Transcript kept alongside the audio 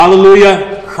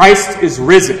Hallelujah, Christ is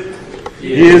risen.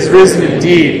 He is risen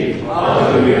indeed.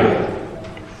 Hallelujah.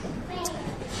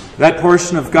 That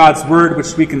portion of God's Word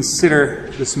which we consider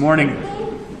this morning,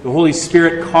 the Holy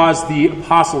Spirit caused the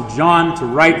Apostle John to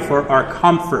write for our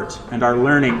comfort and our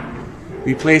learning.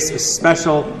 We place a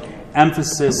special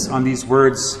emphasis on these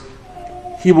words.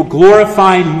 He will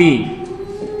glorify me,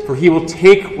 for he will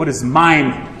take what is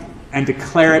mine and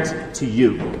declare it to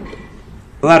you.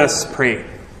 Let us pray.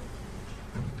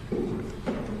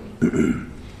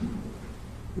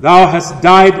 Thou hast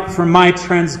died for my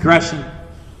transgression.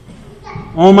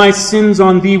 All my sins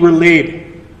on thee were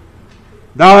laid.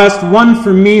 Thou hast won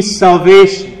for me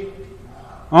salvation.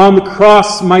 On the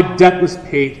cross my debt was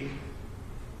paid.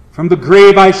 From the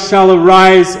grave I shall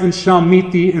arise and shall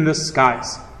meet thee in the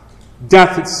skies.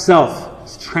 Death itself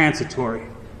is transitory.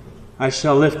 I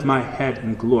shall lift my head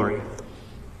in glory.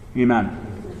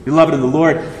 Amen. Beloved in the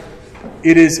Lord,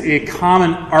 it is a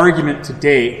common argument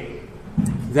today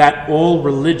that all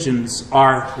religions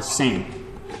are the same.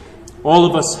 All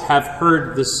of us have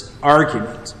heard this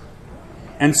argument.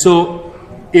 And so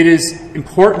it is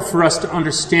important for us to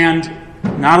understand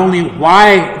not only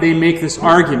why they make this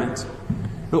argument,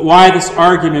 but why this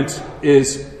argument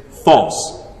is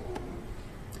false.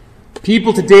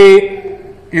 People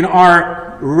today in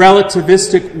our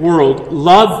relativistic world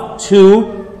love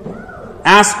to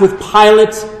ask with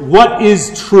Pilate, what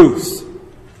is truth?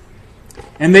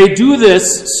 And they do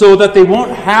this so that they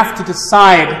won't have to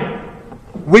decide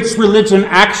which religion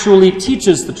actually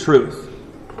teaches the truth.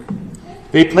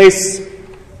 They place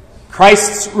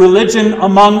Christ's religion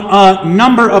among a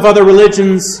number of other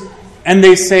religions, and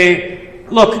they say,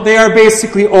 look, they are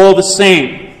basically all the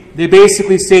same. They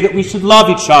basically say that we should love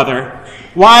each other.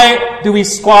 Why do we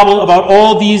squabble about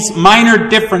all these minor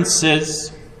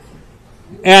differences?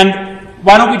 And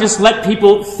why don't we just let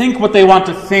people think what they want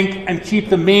to think and keep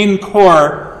the main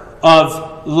core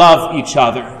of love each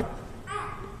other?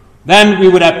 Then we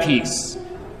would have peace.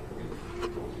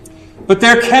 But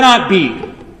there cannot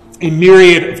be a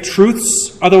myriad of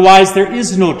truths, otherwise there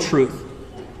is no truth.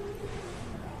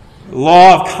 The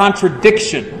law of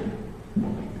contradiction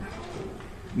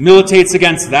militates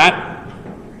against that.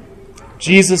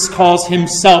 Jesus calls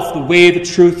himself the way, the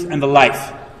truth, and the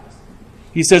life.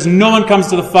 He says, no one comes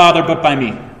to the Father but by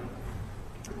me.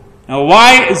 Now,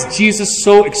 why is Jesus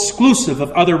so exclusive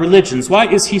of other religions? Why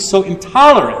is he so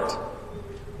intolerant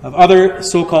of other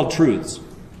so-called truths?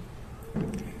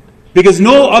 Because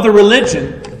no other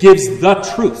religion gives the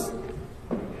truth.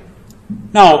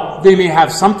 Now, they may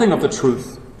have something of the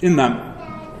truth in them.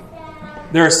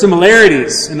 There are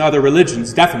similarities in other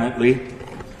religions, definitely.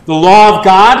 The law of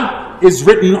God is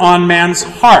written on man's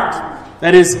heart.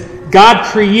 That is, God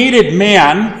created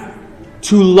man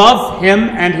to love him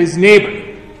and his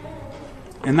neighbor.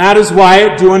 And that is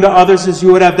why, do unto others as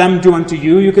you would have them do unto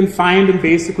you, you can find in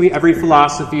basically every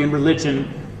philosophy and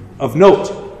religion of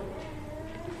note.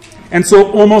 And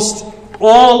so almost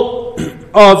all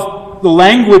of the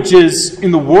languages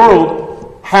in the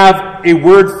world have a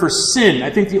word for sin. I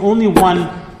think the only one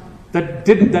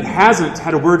that hasn't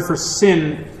had a word for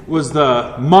sin was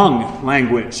the Hmong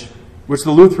language, which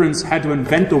the Lutherans had to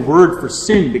invent a word for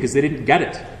sin because they didn't get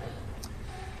it.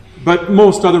 But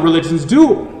most other religions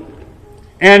do.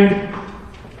 And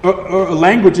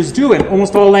languages do. And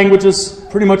almost all languages,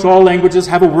 pretty much all languages,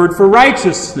 have a word for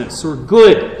righteousness or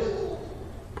good.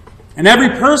 And every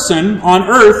person on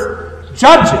earth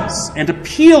judges and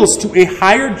appeals to a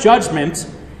higher judgment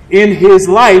in his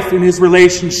life, in his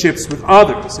relationships with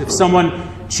others. If someone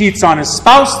cheats on his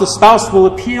spouse, the spouse will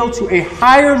appeal to a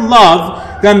higher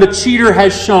love than the cheater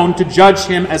has shown to judge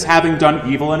him as having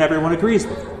done evil, and everyone agrees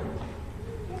with it.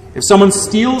 If someone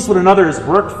steals what another has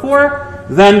worked for,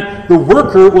 then the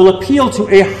worker will appeal to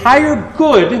a higher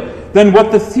good than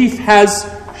what the thief has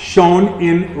shown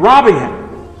in robbing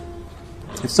him.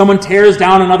 If someone tears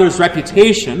down another's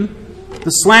reputation, the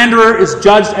slanderer is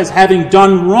judged as having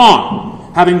done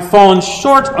wrong, having fallen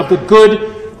short of the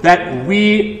good that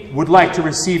we would like to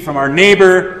receive from our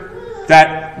neighbor,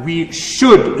 that we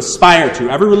should aspire to.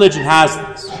 Every religion has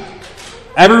this.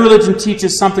 Every religion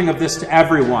teaches something of this to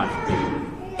everyone.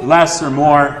 Less or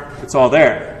more, it's all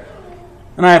there.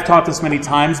 And I have taught this many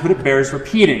times, but it bears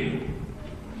repeating.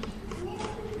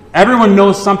 Everyone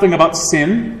knows something about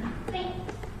sin,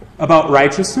 about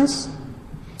righteousness,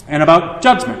 and about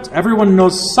judgment. Everyone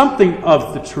knows something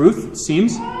of the truth, it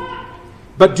seems.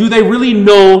 But do they really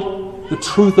know the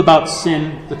truth about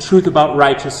sin, the truth about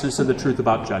righteousness, and the truth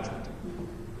about judgment?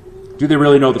 Do they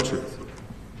really know the truth?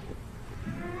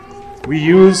 We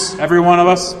use, every one of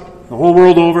us, the whole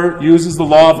world over, uses the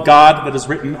law of God that is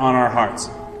written on our hearts.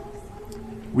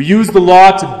 We use the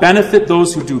law to benefit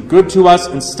those who do good to us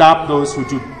and stop those who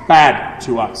do bad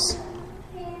to us.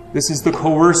 This is the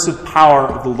coercive power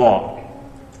of the law.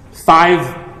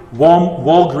 5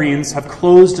 Walgreens have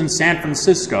closed in San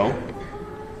Francisco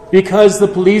because the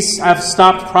police have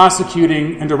stopped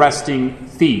prosecuting and arresting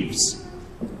thieves.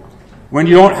 When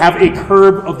you don't have a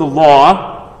curb of the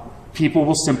law, people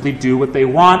will simply do what they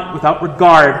want without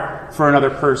regard for another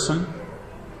person.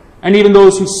 And even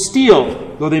those who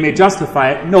steal, though they may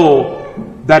justify it, know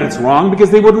that it's wrong because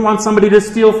they wouldn't want somebody to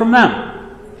steal from them.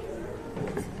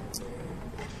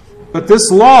 But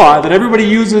this law that everybody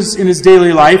uses in his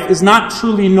daily life is not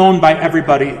truly known by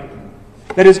everybody.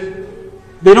 That is,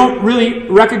 they don't really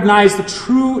recognize the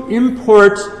true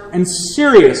import and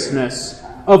seriousness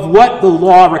of what the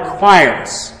law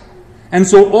requires. And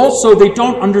so also they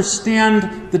don't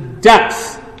understand the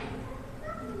depth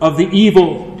of the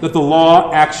evil that the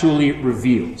law actually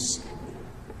reveals.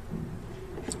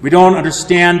 We don't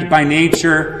understand by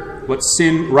nature what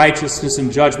sin, righteousness,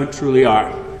 and judgment truly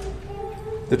are.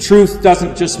 The truth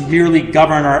doesn't just merely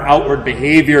govern our outward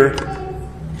behavior.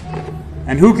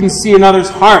 And who can see another's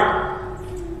heart?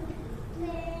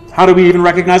 How do we even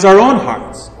recognize our own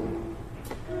hearts?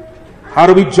 How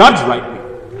do we judge rightly?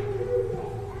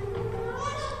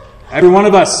 Every one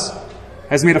of us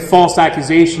has made a false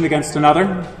accusation against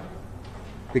another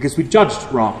because we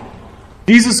judged wrong.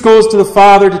 Jesus goes to the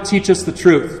Father to teach us the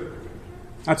truth.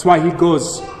 That's why he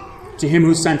goes to him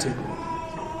who sent him.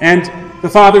 And the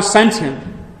Father sent him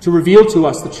to reveal to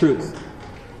us the truth.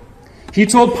 He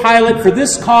told Pilate, "For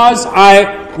this cause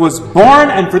I was born,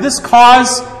 and for this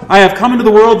cause I have come into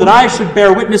the world, that I should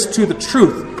bear witness to the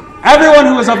truth. Everyone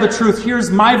who is of the truth hears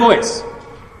my voice."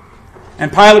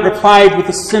 And Pilate replied with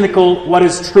a cynical, "What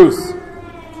is truth?"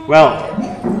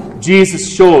 Well,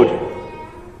 Jesus showed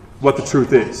what the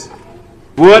truth is.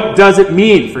 What does it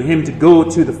mean for him to go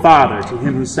to the Father, to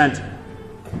him who sent him?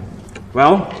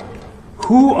 Well,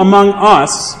 who among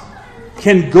us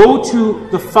can go to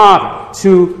the Father,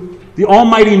 to the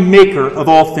Almighty Maker of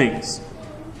all things?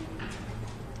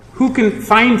 Who can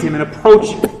find him and approach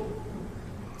him?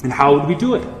 And how would we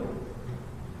do it?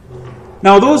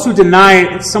 Now, those who deny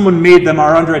that someone made them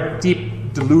are under a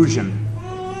deep delusion.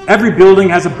 Every building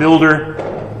has a builder.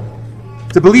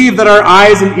 To believe that our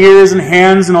eyes and ears and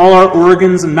hands and all our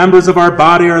organs and members of our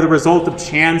body are the result of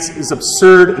chance is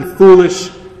absurd and foolish,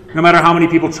 no matter how many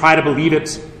people try to believe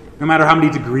it, no matter how many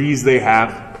degrees they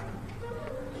have.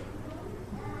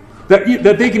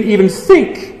 That they can even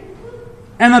think,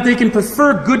 and that they can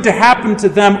prefer good to happen to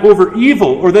them over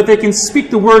evil, or that they can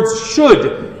speak the words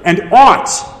should and ought,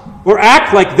 or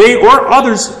act like they or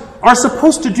others are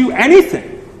supposed to do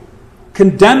anything,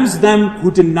 condemns them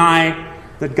who deny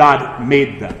that God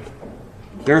made them.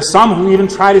 There are some who even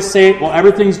try to say, well,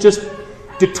 everything's just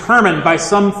determined by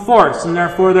some force, and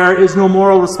therefore there is no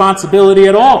moral responsibility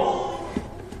at all.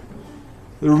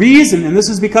 The reason, and this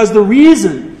is because the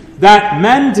reason that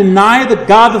men deny that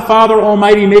God the Father,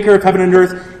 Almighty, Maker of heaven and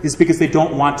earth, is because they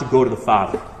don't want to go to the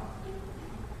Father.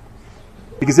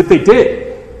 Because if they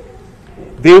did,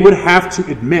 they would have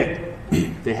to admit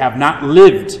they have not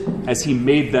lived as he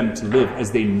made them to live,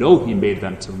 as they know he made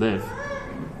them to live.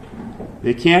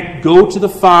 They can't go to the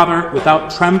Father without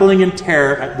trembling in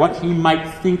terror at what he might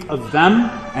think of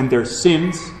them and their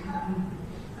sins,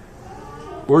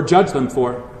 or judge them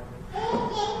for.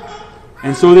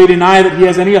 And so they deny that he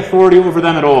has any authority over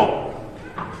them at all.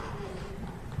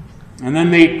 And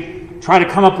then they try to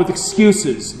come up with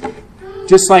excuses.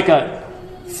 Just like a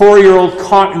 4-year-old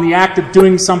caught in the act of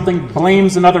doing something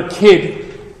blames another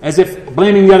kid, as if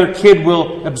blaming the other kid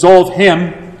will absolve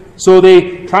him. So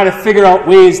they try to figure out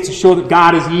ways to show that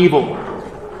God is evil.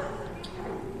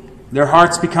 Their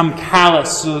hearts become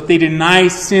callous so that they deny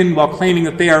sin while claiming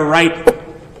that they are right,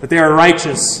 that they are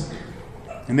righteous.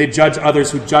 And they judge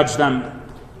others who judge them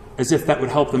as if that would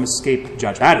help them escape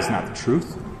judgment. That is not the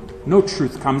truth. No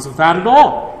truth comes of that at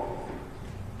all.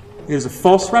 It is a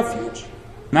false refuge.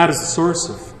 And that is the source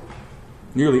of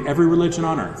nearly every religion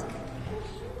on earth.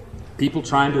 People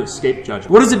trying to escape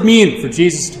judgment. What does it mean for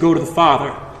Jesus to go to the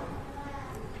Father?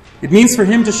 It means for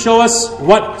him to show us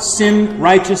what sin,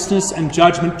 righteousness, and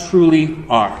judgment truly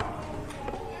are.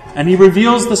 And he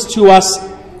reveals this to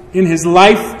us in his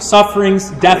life,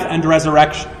 sufferings, death, and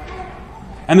resurrection.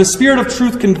 And the Spirit of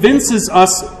truth convinces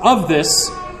us of this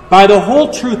by the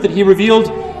whole truth that he revealed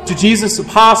to Jesus'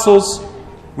 apostles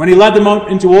when he led them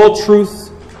out into all truth,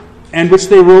 and which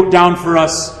they wrote down for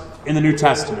us in the New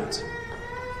Testament,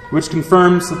 which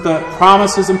confirms that the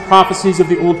promises and prophecies of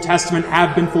the Old Testament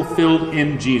have been fulfilled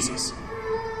in Jesus.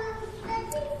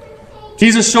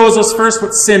 Jesus shows us first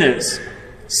what sin is.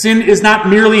 Sin is not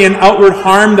merely an outward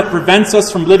harm that prevents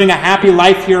us from living a happy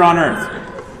life here on earth.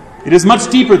 It is much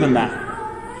deeper than that.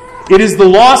 It is the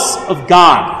loss of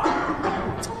God.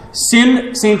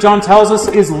 Sin, St. John tells us,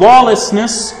 is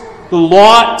lawlessness. The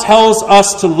law tells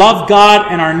us to love God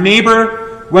and our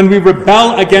neighbor. When we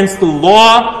rebel against the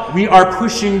law, we are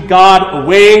pushing God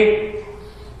away.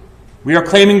 We are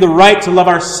claiming the right to love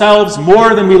ourselves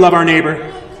more than we love our neighbor.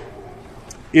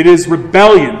 It is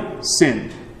rebellion,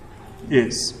 sin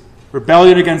is.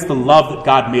 Rebellion against the love that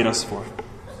God made us for.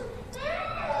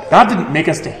 God didn't make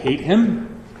us to hate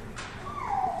Him.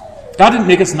 God didn't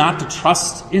make us not to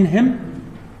trust in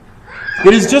Him.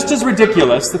 It is just as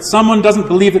ridiculous that someone doesn't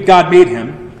believe that God made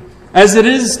him as it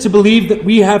is to believe that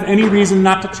we have any reason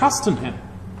not to trust in Him.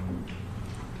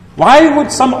 Why would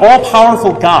some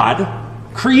all-powerful God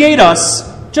create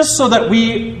us just so that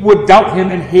we would doubt Him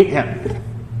and hate Him,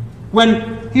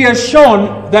 when He has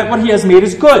shown that what He has made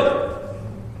is good?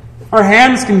 Our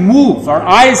hands can move, our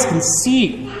eyes can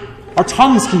see, our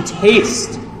tongues can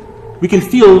taste. We can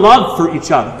feel love for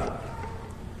each other.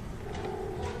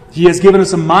 He has given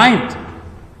us a mind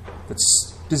that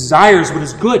desires what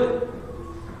is good.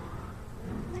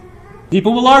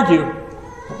 People will argue.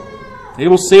 They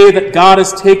will say that God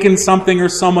has taken something or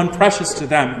someone precious to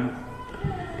them.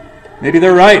 Maybe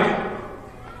they're right.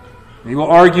 They will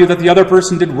argue that the other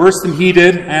person did worse than he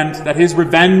did, and that his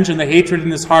revenge and the hatred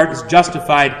in his heart is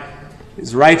justified,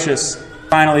 is righteous.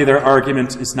 Finally, their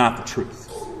argument is not the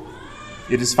truth.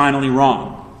 It is finally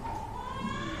wrong.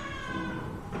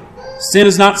 Sin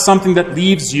is not something that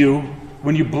leaves you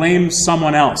when you blame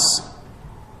someone else.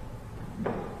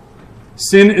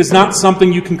 Sin is not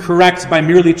something you can correct by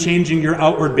merely changing your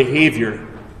outward behavior,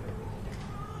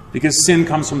 because sin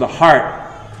comes from the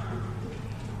heart.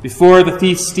 Before the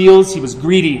thief steals, he was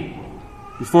greedy.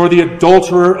 Before the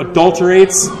adulterer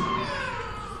adulterates,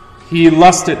 he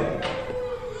lusted.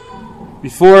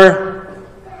 Before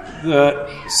the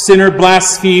sinner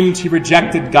blasphemed, he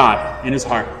rejected God in his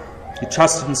heart. He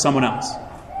trusted in someone else.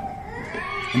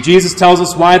 And Jesus tells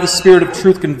us why the Spirit of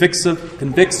truth convicts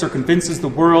or convinces the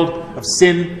world of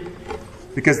sin,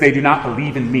 because they do not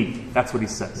believe in me. That's what he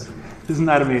says. Isn't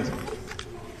that amazing?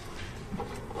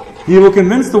 He will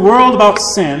convince the world about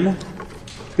sin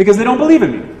because they don't believe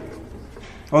in me.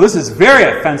 Well, this is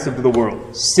very offensive to the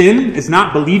world. Sin is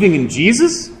not believing in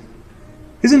Jesus?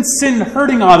 Isn't sin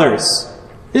hurting others?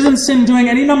 Isn't sin doing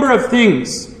any number of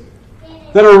things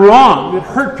that are wrong, that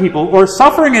hurt people, or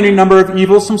suffering any number of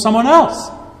evils from someone else?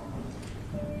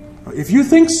 If you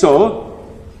think so,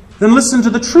 then listen to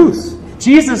the truth.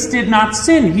 Jesus did not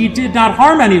sin. He did not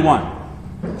harm anyone.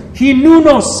 He knew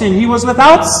no sin. He was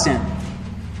without sin.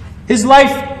 His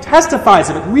life testifies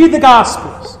of it. Read the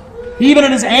Gospels. Even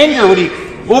in his anger, when he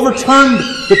overturned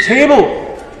the table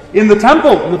in the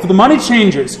temple for the money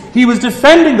changers, he was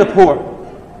defending the poor.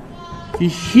 He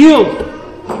healed.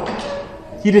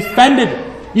 He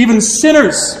defended even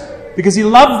sinners because he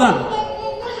loved them.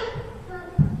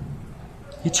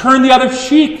 He turned the other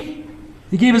cheek.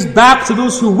 He gave his back to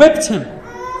those who whipped him.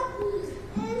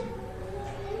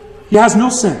 He has no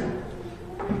sin.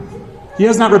 He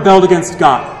has not rebelled against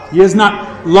God. He has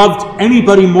not loved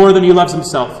anybody more than he loves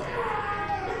himself.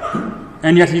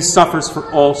 And yet he suffers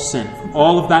for all sin, for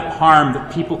all of that harm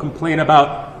that people complain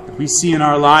about, that we see in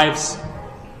our lives,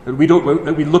 that we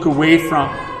look away from.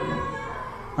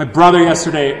 My brother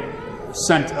yesterday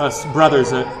sent us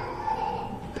brothers a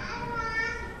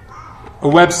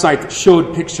website that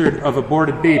showed pictures of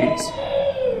aborted babies.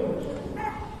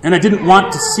 And I didn't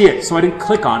want to see it, so I didn't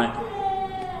click on it.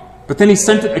 But then he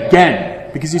sent it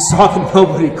again, because he saw that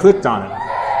nobody clicked on it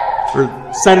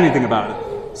or said anything about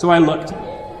it. So I looked.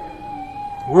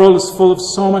 The world is full of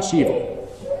so much evil.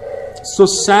 It's so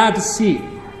sad to see.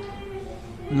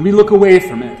 And we look away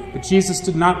from it. But Jesus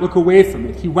did not look away from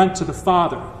it. He went to the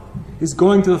Father. His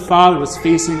going to the Father was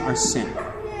facing our sin.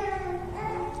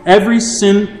 Every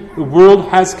sin the world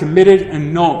has committed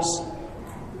and knows,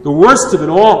 the worst of it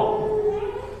all,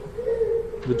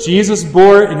 that Jesus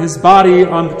bore in his body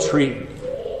on the tree.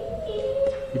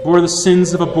 He bore the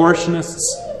sins of abortionists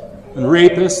and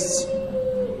rapists.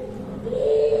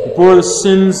 He bore the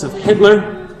sins of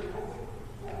Hitler.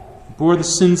 He bore the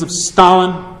sins of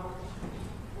Stalin.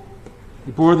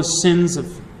 He bore the sins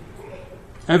of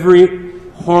every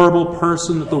horrible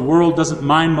person that the world doesn't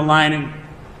mind maligning.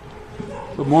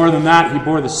 But more than that, he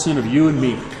bore the sin of you and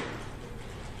me.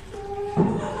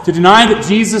 To deny that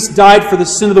Jesus died for the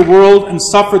sin of the world and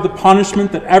suffered the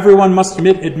punishment that everyone must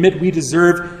admit we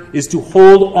deserve is to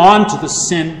hold on to the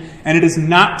sin, and it is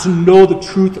not to know the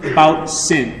truth about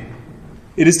sin.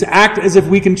 It is to act as if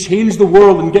we can change the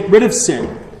world and get rid of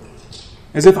sin.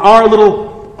 As if our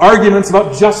little arguments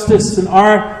about justice and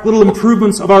our little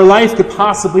improvements of our life could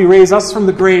possibly raise us from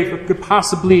the grave, or could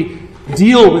possibly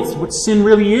deal with what sin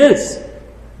really is.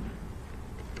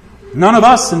 None of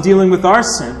us, in dealing with our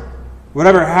sin,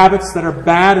 whatever habits that are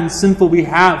bad and sinful we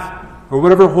have, or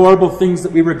whatever horrible things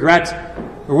that we regret,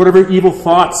 or whatever evil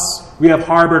thoughts we have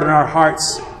harbored in our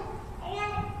hearts,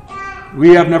 we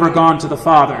have never gone to the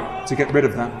Father to get rid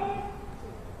of them.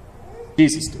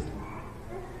 Jesus did.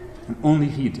 And only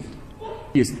He did.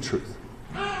 He is the truth.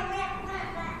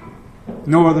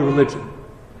 No other religion.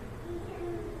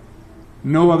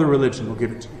 No other religion will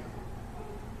give it to you.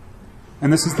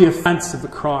 And this is the offense of the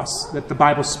cross that the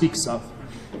Bible speaks of.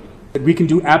 That we can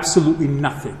do absolutely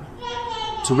nothing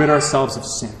to rid ourselves of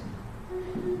sin.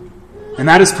 And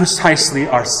that is precisely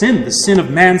our sin, the sin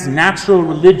of man's natural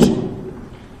religion.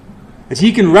 That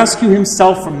he can rescue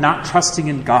himself from not trusting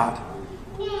in God.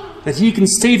 That he can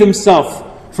save himself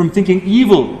from thinking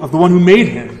evil of the one who made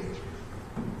him.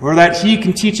 Or that he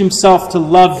can teach himself to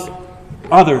love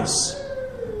others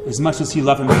as much as he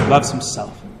loves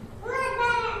himself.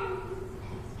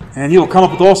 And he'll come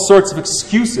up with all sorts of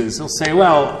excuses. He'll say,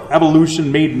 well,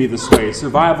 evolution made me this way,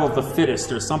 survival of the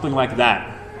fittest, or something like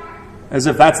that. As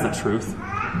if that's the truth.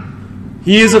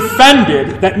 He is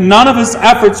offended that none of his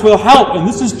efforts will help. And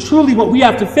this is truly what we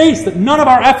have to face, that none of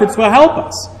our efforts will help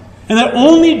us. And that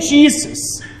only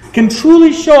Jesus can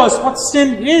truly show us what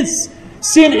sin is.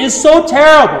 Sin is so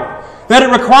terrible that it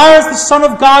requires the Son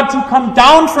of God to come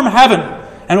down from heaven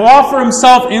and offer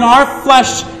himself in our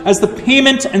flesh as the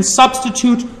payment and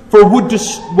substitute for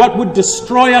what would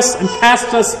destroy us and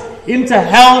cast us into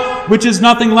hell, which is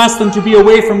nothing less than to be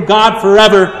away from God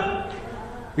forever.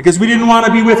 Because we didn't want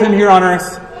to be with him here on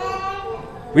earth.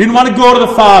 We didn't want to go to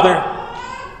the Father.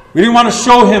 We didn't want to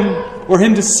show him or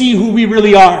him to see who we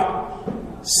really are.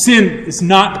 Sin is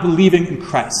not believing in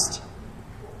Christ.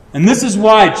 And this is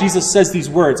why Jesus says these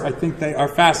words. I think they are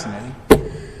fascinating.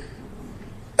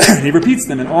 He repeats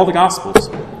them in all the Gospels,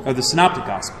 or the Synoptic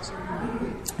Gospels.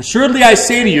 Assuredly I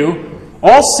say to you,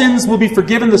 all sins will be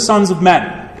forgiven the sons of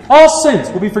men. All sins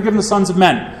will be forgiven the sons of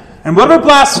men. And whatever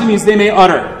blasphemies they may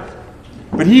utter.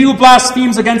 But he who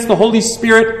blasphemes against the Holy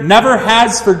Spirit never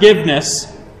has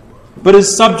forgiveness, but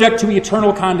is subject to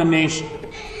eternal condemnation.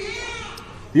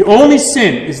 The only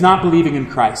sin is not believing in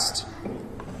Christ.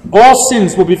 All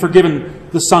sins will be forgiven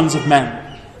the sons of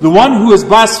men. The one who is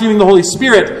blaspheming the Holy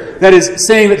Spirit, that is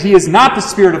saying that he is not the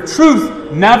Spirit of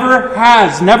truth,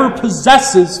 never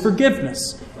possesses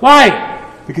forgiveness.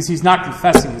 Why? Because he's not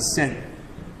confessing his sin.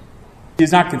 He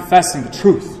is not confessing the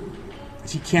truth, that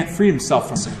he can't free himself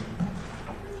from sin.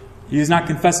 He is not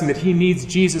confessing that he needs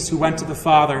Jesus who went to the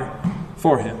Father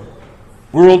for him.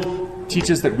 The world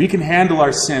teaches that we can handle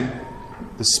our sin.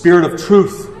 The Spirit of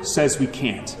truth says we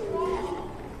can't.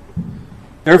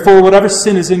 Therefore, whatever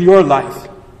sin is in your life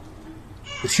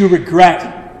that you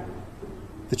regret,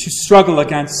 that you struggle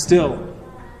against still,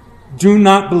 do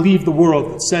not believe the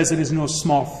world that says it is no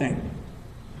small thing.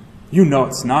 You know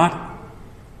it's not.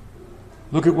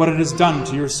 Look at what it has done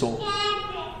to your soul.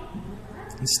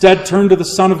 Instead, turn to the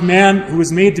Son of Man who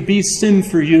was made to be sin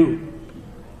for you.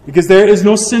 Because there is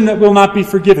no sin that will not be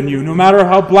forgiven you, no matter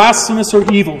how blasphemous or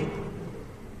evil.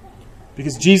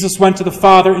 Because Jesus went to the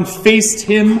Father and faced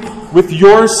him with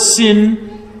your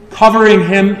sin, covering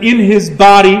him in his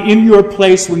body, in your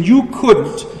place, when you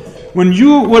couldn't. When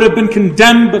you would have been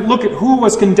condemned, but look at who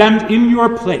was condemned in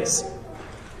your place.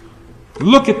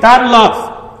 Look at that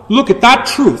love. Look at that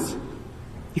truth.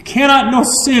 You cannot know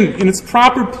sin in its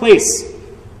proper place.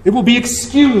 It will be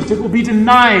excused. It will be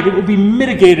denied. It will be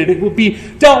mitigated. It will be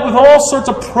dealt with all sorts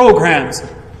of programs.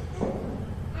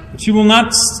 But you will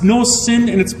not know sin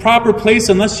in its proper place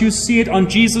unless you see it on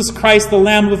Jesus Christ, the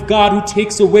Lamb of God, who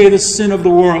takes away the sin of the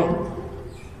world.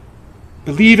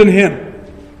 Believe in him.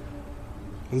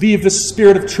 Believe the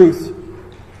Spirit of truth.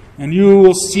 And you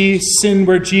will see sin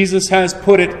where Jesus has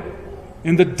put it,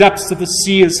 in the depths of the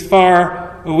sea, as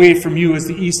far away from you as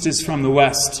the east is from the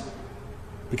west.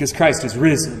 Because Christ is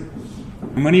risen.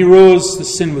 And when he rose, the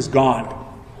sin was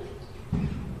gone.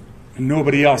 And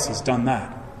nobody else has done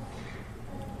that.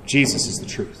 Jesus is the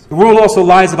truth. The world also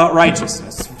lies about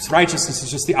righteousness. Righteousness is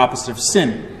just the opposite of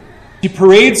sin. She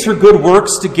parades her good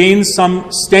works to gain some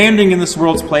standing in this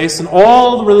world's place, and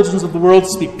all the religions of the world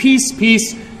speak peace,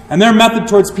 peace, and their method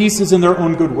towards peace is in their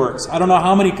own good works. I don't know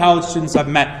how many college students I've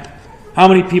met, how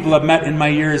many people I've met in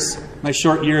my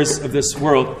short years of this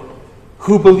world,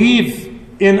 who believe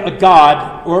in a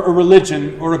God or a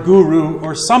religion or a guru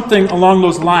or something along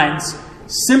those lines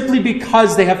simply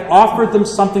because they have offered them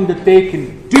something that they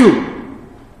can do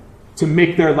to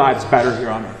make their lives better here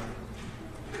on earth.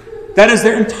 That is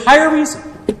their entire reason.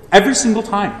 Every single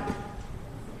time.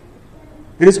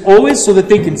 It is always so that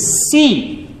they can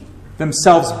see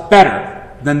themselves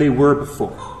better than they were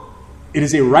before. It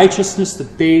is a righteousness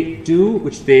that they do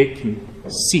which they can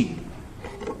see.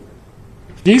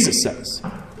 Jesus says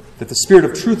that the Spirit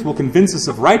of truth will convince us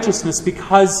of righteousness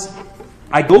because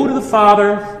I go to the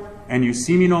Father and you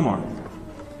see me no more.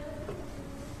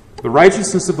 The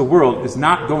righteousness of the world is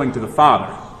not going to the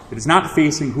Father. It is not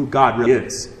facing who God really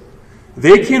is.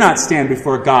 They cannot stand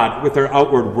before God with their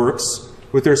outward works,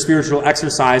 with their spiritual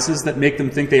exercises that make them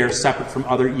think they are separate from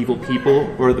other evil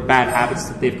people or the bad habits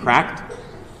that they've cracked.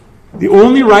 The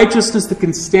only righteousness that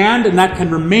can stand and that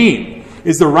can remain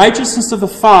is the righteousness of the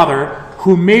Father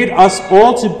who made us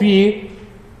all to be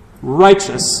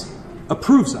righteous,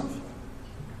 approves of.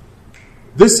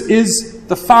 This is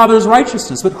the Father's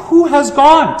righteousness. But who has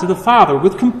gone to the Father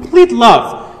with complete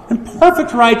love and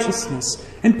perfect righteousness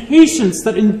and patience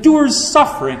that endures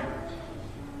suffering?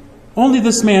 Only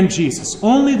this man Jesus,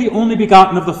 only the only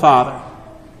begotten of the Father,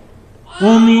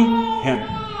 only him.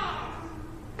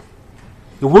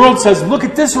 The world says, look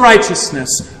at this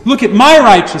righteousness, look at my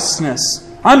righteousness.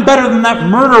 I'm better than that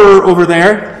murderer over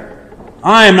there.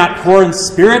 I am not poor in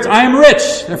spirit, I am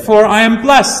rich, therefore I am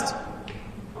blessed.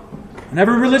 And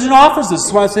every religion offers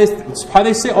this. That's why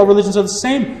they say all religions are the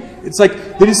same. It's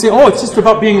like they just say, oh, it's just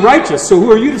about being righteous. So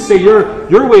who are you to say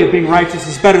your way of being righteous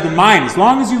is better than mine? As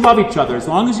long as you love each other, as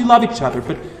long as you love each other.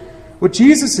 But what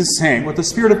Jesus is saying, what the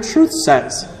Spirit of truth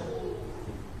says,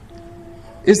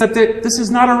 is that this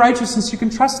is not a righteousness you can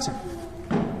trust in.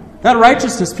 That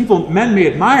righteousness men may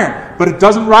admire, but it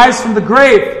doesn't rise from the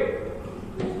grave.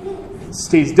 It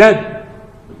stays dead.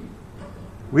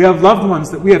 We have loved ones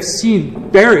that we have seen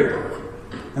buried,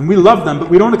 and we love them, but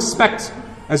we don't expect,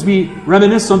 as we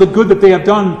reminisce on the good that they have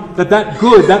done, that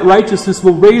good, that righteousness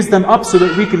will raise them up so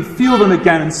that we can feel them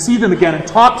again and see them again and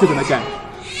talk to them again.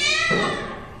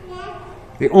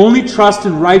 They only trust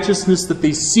in righteousness that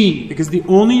they see, because they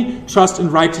only trust in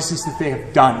righteousness that they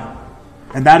have done.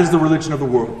 And that is the religion of the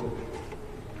world.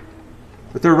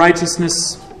 But their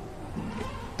righteousness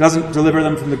doesn't deliver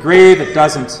them from the grave. It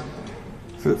doesn't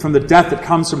from the death that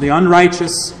comes from the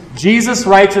unrighteous. Jesus'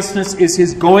 righteousness is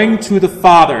his going to the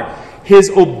Father,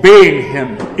 his obeying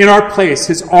him in our place,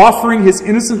 his offering his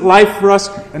innocent life for us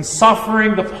and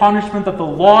suffering the punishment that the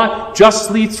law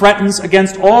justly threatens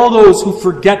against all those who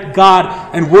forget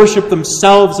God and worship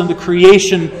themselves and the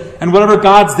creation and whatever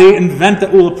gods they invent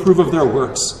that will approve of their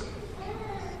works.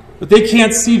 But they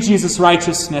can't see Jesus'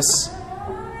 righteousness.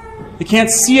 They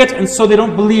can't see it, and so they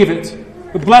don't believe it.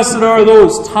 But blessed are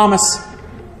those, Thomas,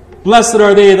 blessed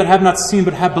are they that have not seen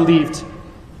but have believed.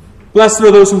 Blessed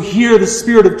are those who hear the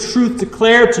Spirit of truth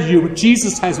declare to you what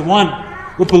Jesus has won,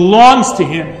 what belongs to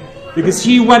him, because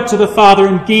he went to the Father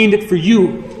and gained it for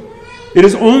you. It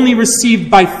is only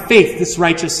received by faith, this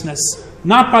righteousness,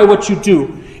 not by what you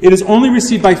do. It is only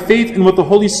received by faith in what the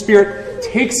Holy Spirit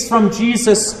takes from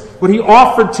Jesus, what he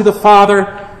offered to the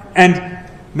Father, and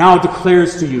now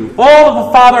declares to you. All that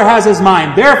the Father has is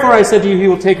mine. Therefore I said to you, he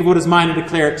will take of what is mine and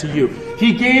declare it to you.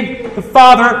 He gave the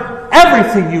Father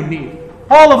everything you need.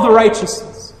 All of the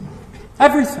righteousness.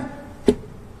 Everything.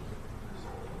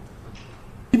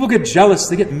 People get jealous.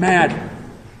 They get mad.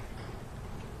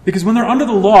 Because when they're under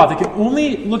the law, they can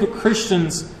only look at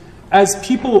Christians as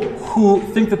people who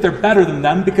think that they're better than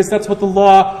them, because that's what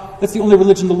that's the only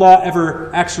religion the law ever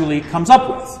actually comes up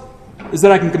with, is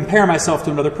that I can compare myself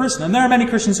to another person. And there are many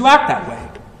Christians who act that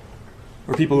way,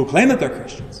 or people who claim that they're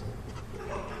Christians.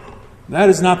 That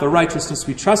is not the righteousness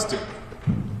we trust in,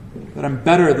 that I'm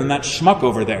better than that schmuck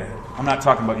over there. I'm not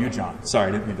talking about you, John. Sorry,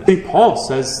 I didn't mean to. St. Paul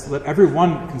says, let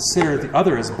everyone consider the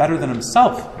other as better than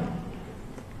himself.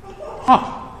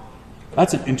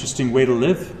 That's an interesting way to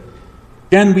live.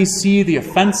 Again, we see the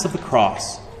offense of the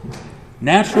cross.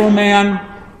 Natural man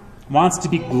wants to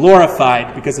be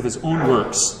glorified because of his own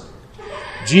works.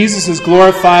 Jesus is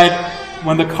glorified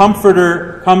when the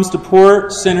Comforter comes to poor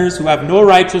sinners who have no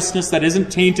righteousness that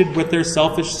isn't tainted with their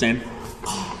selfish sin.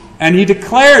 And he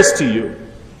declares to you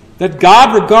that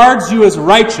God regards you as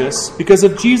righteous because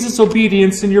of Jesus'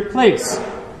 obedience in your place.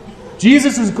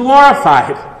 Jesus is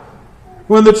glorified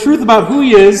when the truth about who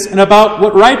he is and about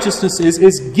what righteousness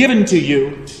is given to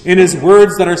you in his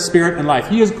words that are spirit and life.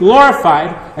 He is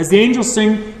glorified as the angels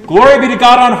sing, "Glory be to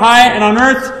God on high, and on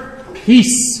earth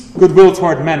peace, goodwill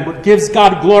toward men." What gives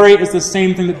God glory is the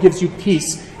same thing that gives you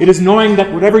peace. It is knowing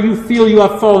that whatever you feel you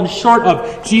have fallen short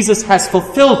of, Jesus has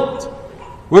fulfilled it.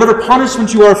 Whatever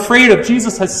punishment you are afraid of,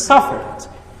 Jesus has suffered it.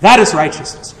 That is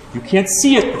righteousness. You can't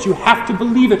see it, but you have to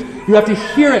believe it. You have to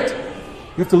hear it.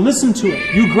 You have to listen to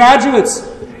it. You graduates,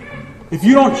 If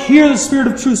you don't hear the Spirit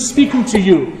of truth speaking to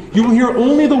you, you will hear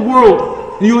only the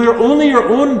world. And you will hear only your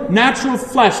own natural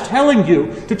flesh telling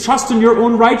you to trust in your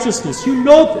own righteousness. You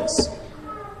know this.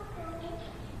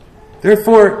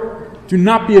 Therefore, do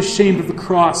not be ashamed of the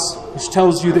cross, which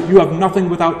tells you that you have nothing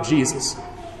without Jesus.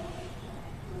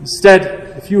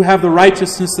 Instead, if you have the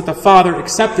righteousness that the Father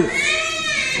accepted,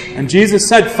 and Jesus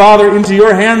said, Father, into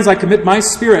your hands I commit my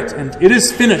spirit, and it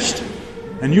is finished,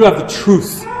 and you have the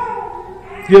truth.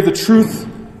 You have the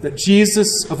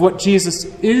truth of what Jesus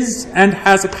is and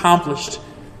has accomplished,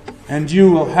 and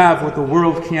you will have what the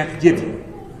world can't give you.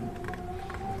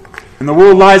 And the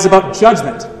world lies about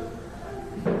judgment.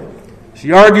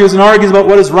 She argues and argues about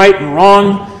what is right and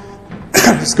wrong.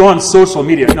 Just go on social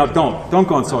media. No, don't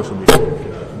go on social media.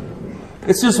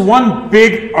 It's just one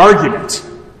big argument.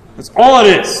 That's all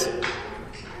it is.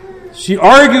 She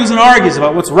argues and argues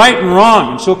about what's right and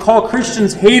wrong, and she'll call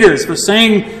Christians haters for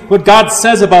saying what God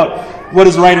says about what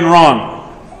is right and wrong.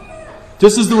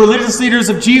 Just as the religious leaders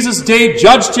of Jesus' day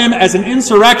judged him as an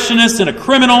insurrectionist and a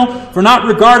criminal for not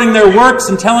regarding their works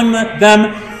and telling them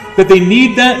that they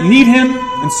need him,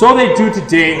 and so they do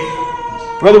today.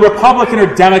 Whether Republican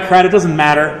or Democrat, it doesn't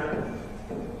matter.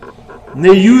 And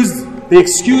they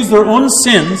excuse their own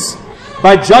sins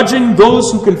by judging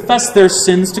those who confess their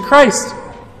sins to Christ.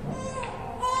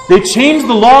 They change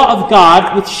the law of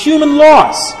God with human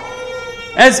laws,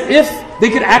 as if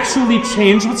they could actually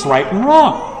change what's right and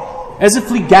wrong, as if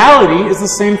legality is the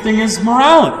same thing as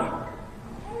morality.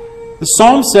 The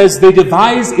Psalm says they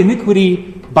devise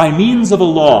iniquity by means of a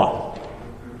law.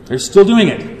 They're still doing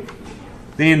it.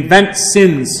 They invent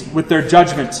sins with their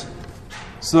judgment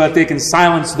so that they can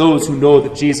silence those who know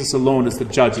that Jesus alone is the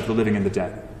judge of the living and the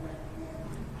dead.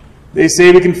 They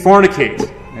say we can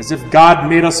fornicate, as if God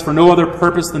made us for no other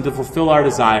purpose than to fulfill our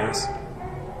desires.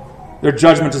 Their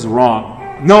judgment is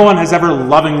wrong. No one has ever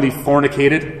lovingly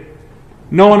fornicated.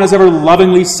 No one has ever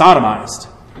lovingly sodomized.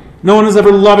 No one has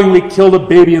ever lovingly killed a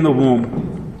baby in the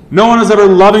womb. No one has ever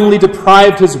lovingly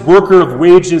deprived his worker of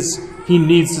wages he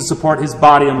needs to support his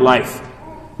body and life.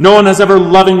 No one has ever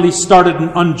lovingly started an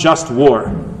unjust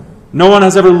war. No one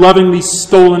has ever lovingly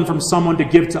stolen from someone to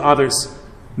give to others.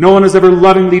 No one has ever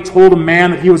lovingly told a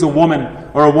man that he was a woman,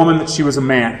 or a woman that she was a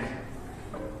man.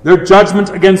 Their judgment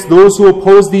against those who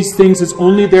oppose these things is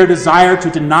only their desire to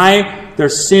deny their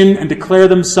sin and declare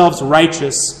themselves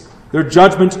righteous. Their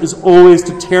judgment is always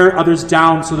to tear others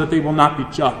down so that they will not be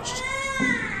judged.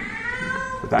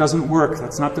 But that doesn't work.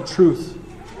 That's not the truth.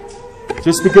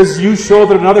 Just because you show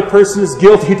that another person is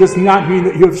guilty does not mean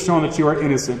that you have shown that you are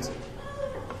innocent.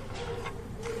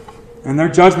 And their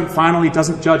judgment finally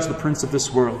doesn't judge the prince of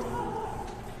this world.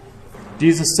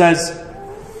 Jesus says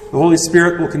the Holy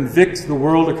Spirit will convict the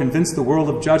world or convince the world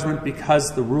of judgment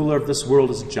because the ruler of this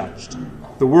world is judged.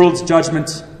 The world's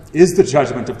judgment is the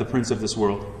judgment of the prince of this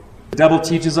world. The devil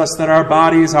teaches us that our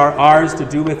bodies are ours to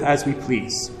do with as we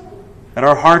please, that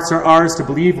our hearts are ours to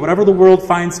believe whatever the world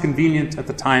finds convenient at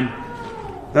the time,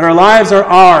 that our lives are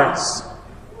ours,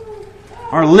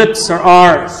 our lips are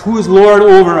ours, who is Lord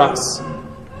over us.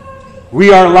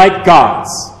 We are like gods,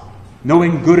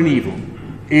 knowing good and evil,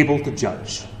 able to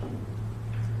judge.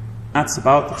 That's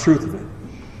about the truth of it.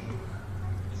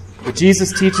 But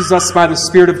Jesus teaches us by the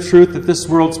Spirit of truth that this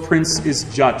world's prince is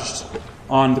judged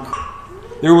on the cross.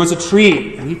 There was a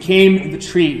tree, and he came in the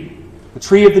tree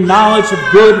of the knowledge of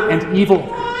good and evil.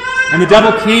 And the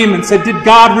devil came and said, "Did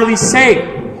God really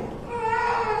say?"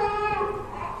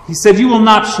 He said, "You will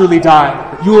not surely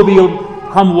die, but you will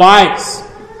become wise,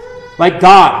 like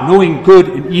God, knowing good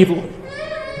and evil."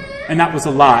 And that was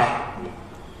a lie.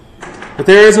 But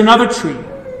there is another tree,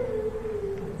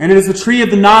 and it is the tree of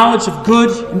the knowledge of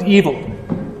good and evil.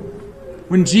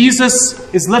 When Jesus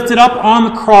is lifted up on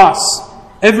the cross,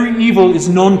 every evil is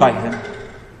known by him,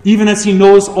 even as he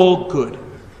knows all good.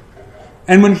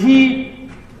 And when he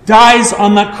dies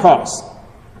on that cross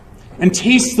and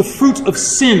tastes the fruit of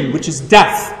sin, which is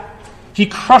death, he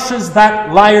crushes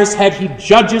that liar's head. He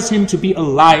judges him to be a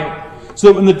liar. So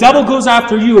that when the devil goes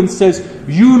after you and says,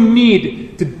 "You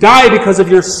need to die because of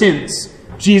your sins,"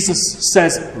 Jesus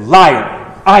says, "Liar,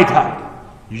 I died.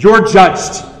 You're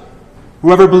judged.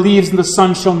 Whoever believes in the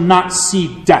Son shall not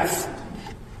see death.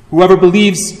 Whoever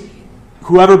believes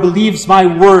my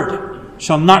word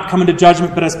shall not come into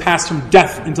judgment, but has passed from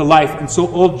death into life." And so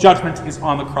all judgment is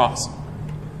on the cross.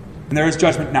 And there is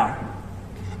judgment now.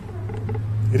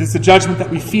 It is the judgment that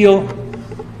we feel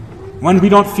when we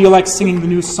don't feel like singing the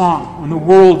new song, when the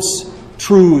world's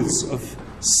truths of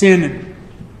sin and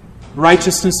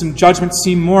righteousness and judgment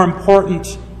seem more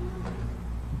important,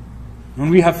 when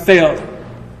we have failed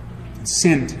and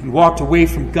sinned and walked away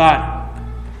from God,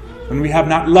 when we have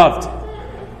not loved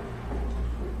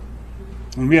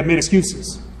when we have made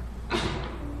excuses,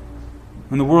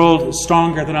 when the world is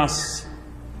stronger than us,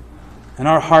 and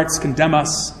our hearts condemn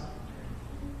us,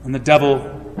 and the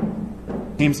devil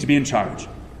seems to be in charge.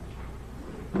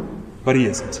 But he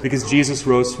isn't, because Jesus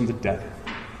rose from the dead.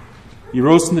 He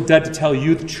rose from the dead to tell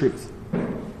you the truth,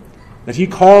 that he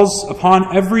calls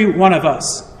upon every one of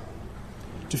us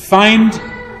to find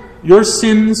your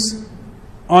sins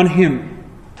on him,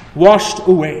 washed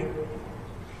away,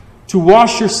 to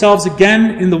wash yourselves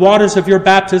again in the waters of your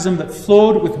baptism that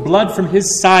flowed with blood from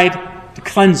his side to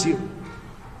cleanse you.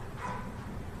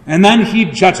 And then he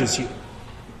judges you.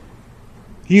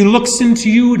 He looks into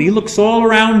you and he looks all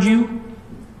around you,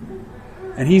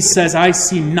 and he says, I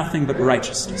see nothing but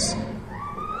righteousness.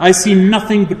 I see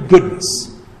nothing but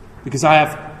goodness, because I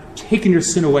have taken your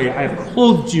sin away. I have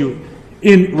clothed you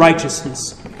in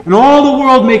righteousness. And all the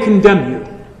world may condemn you.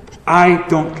 I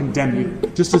don't condemn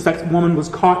you. Just as that woman was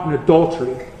caught in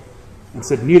adultery and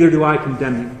said, neither do I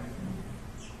condemn you.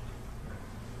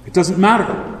 It doesn't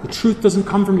matter. The truth doesn't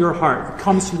come from your heart. It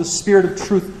comes from the Spirit of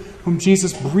truth, whom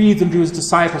Jesus breathed into his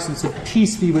disciples and said,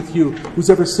 peace be with you.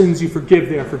 Whosever sins you forgive,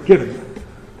 they are forgiven.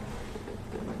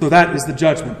 So that is the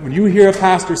judgment. When you hear a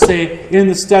pastor say, in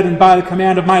the stead and by the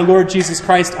command of my Lord Jesus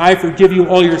Christ, I forgive you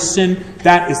all your sin,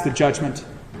 that is the judgment.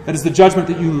 That is the judgment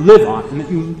that you live on and that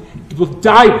you will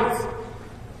die with.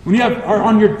 When you are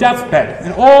on your deathbed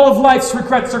and all of life's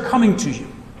regrets are coming to you,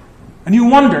 and you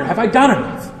wonder, have I done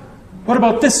enough? What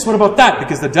about this? What about that?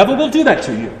 Because the devil will do that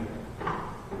to you.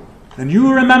 Then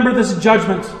you remember this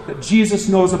judgment that Jesus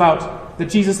knows about, that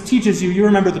Jesus teaches you. You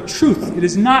remember the truth. It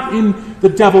is not in the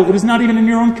devil. It is not even in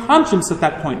your own conscience at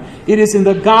that point. It is in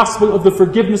the gospel of the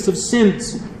forgiveness of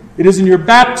sins. It is in your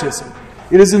baptism.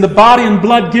 It is in the body and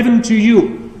blood given to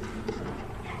you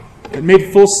that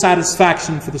made full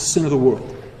satisfaction for the sin of the world.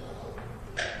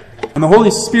 And the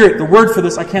Holy Spirit, the word for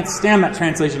this, I can't stand that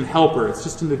translation, helper. It's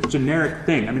just a generic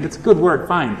thing. I mean, it's a good word,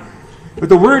 fine. But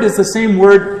the word is the same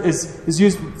word as is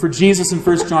used for Jesus in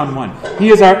 1 John 1. He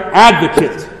is our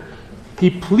advocate. He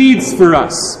pleads for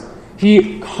us.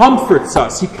 He comforts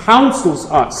us. He counsels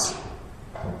us.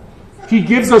 He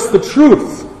gives us the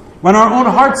truth when our own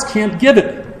hearts can't give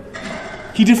it.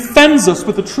 He defends us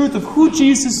with the truth of who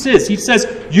Jesus is. He says,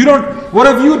 what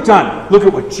have you done? Look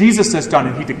at what Jesus has done,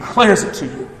 and he declares it to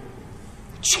you.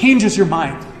 It changes your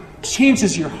mind. It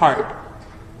changes your heart.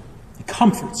 It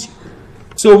comforts you.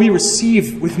 So we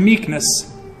receive with meekness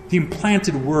the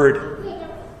implanted word.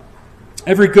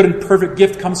 Every good and perfect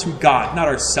gift comes from God, not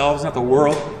ourselves, not the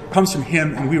world. It comes from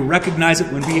him, and we recognize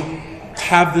it when we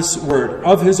have this word.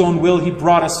 Of his own will, he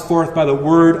brought us forth by the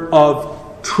word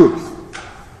of truth.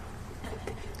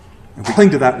 And we cling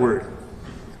to that word.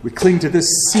 We cling to this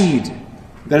seed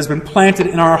that has been planted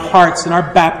in our hearts in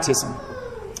our baptism,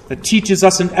 that teaches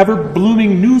us an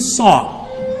ever-blooming new song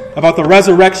about the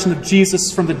resurrection of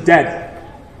Jesus from the dead,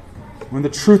 when the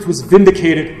truth was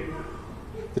vindicated.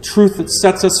 The truth that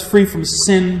sets us free from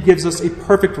sin gives us a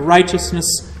perfect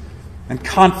righteousness and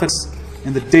confidence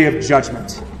in the day of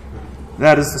judgment.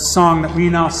 That is the song that we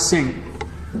now sing,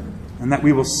 and that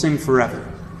we will sing forever.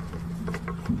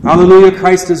 Hallelujah,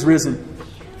 Christ is risen.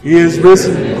 He is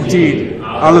risen indeed.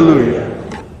 Hallelujah.